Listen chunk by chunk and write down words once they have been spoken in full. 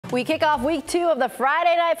We kick off week 2 of the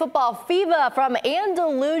Friday Night Football Fever from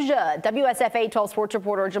Andalusia. WSFA 12 sports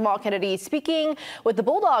reporter Jamal Kennedy speaking with the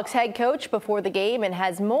Bulldogs head coach before the game and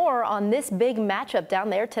has more on this big matchup down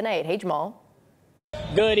there tonight. Hey, Jamal.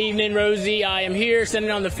 Good evening, Rosie. I am here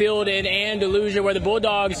standing on the field in Andalusia where the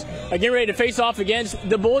Bulldogs are getting ready to face off against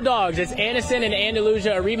the Bulldogs. It's Anniston and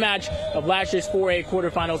Andalusia, a rematch of last year's 4A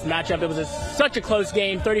quarterfinals matchup. It was such a close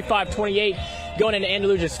game, 35-28. Going in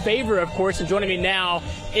Andalusia's favor, of course, and joining me now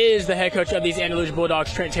is the head coach of these Andalusia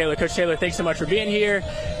Bulldogs, Trent Taylor. Coach Taylor, thanks so much for being here.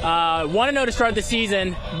 Want to know to start the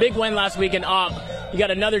season, big win last week in Op. You got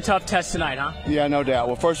another tough test tonight, huh? Yeah, no doubt.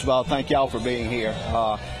 Well, first of all, thank y'all for being here.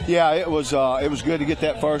 Yeah, it was good to get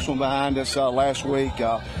that first one behind us last week.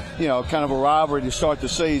 You know, kind of a rivalry to start the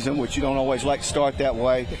season, which you don't always like to start that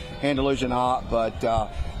way, Andalusia and Op, but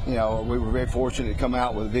you know, we were very fortunate to come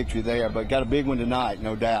out with a victory there, but got a big one tonight,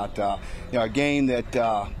 no doubt. You know, a game that,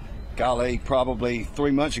 golly, probably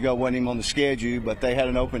 3 months ago wasn't even on the schedule, but they had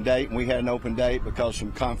an open date and we had an open date because of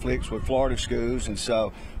some conflicts with Florida schools, and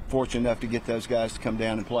so fortunate enough to get those guys to come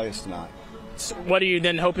down and play us tonight. What are you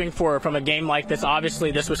then hoping for from a game like this?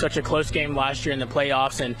 Obviously, this was such a close game last year in the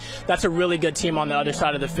playoffs, and that's a really good team on the other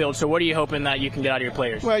side of the field. So what are you hoping that you can get out of your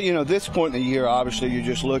players? Well, you know, this point in the year, obviously, you're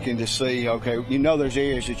just looking to see, okay, you know there's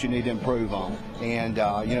areas that you need to improve on. And,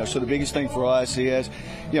 you know, so the biggest thing for us is,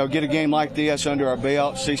 you know, get a game like this under our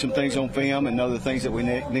belt, see some things on film, and know the things that we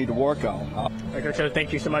need to work on. All right, Coach,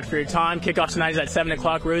 thank you so much for your time. Kickoff tonight is at 7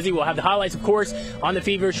 o'clock, Rosie. We'll have the highlights, of course, on the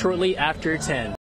Fever shortly after 10.